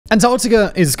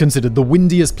Antarctica is considered the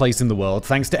windiest place in the world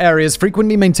thanks to areas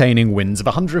frequently maintaining winds of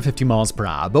 150 miles per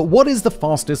hour, but what is the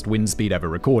fastest wind speed ever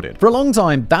recorded? For a long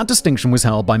time, that distinction was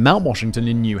held by Mount Washington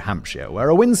in New Hampshire, where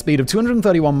a wind speed of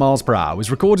 231 miles per hour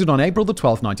was recorded on April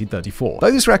 12, 1934.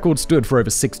 Though this record stood for over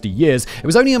 60 years, it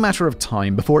was only a matter of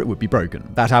time before it would be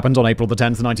broken. That happened on April 10,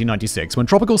 1996, when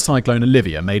tropical cyclone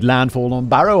Olivia made landfall on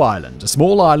Barrow Island, a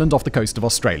small island off the coast of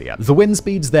Australia. The wind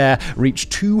speeds there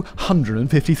reached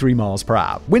 253 miles per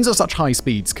hour. Winds at such high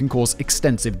speeds can cause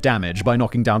extensive damage by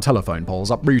knocking down telephone poles,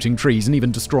 uprooting trees, and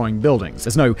even destroying buildings.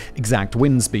 There's no exact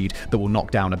wind speed that will knock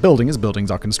down a building, as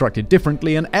buildings are constructed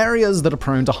differently, and areas that are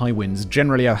prone to high winds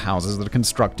generally have houses that are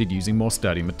constructed using more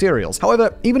sturdy materials.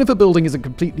 However, even if a building isn't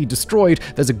completely destroyed,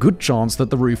 there's a good chance that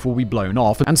the roof will be blown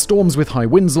off, and storms with high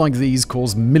winds like these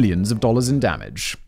cause millions of dollars in damage.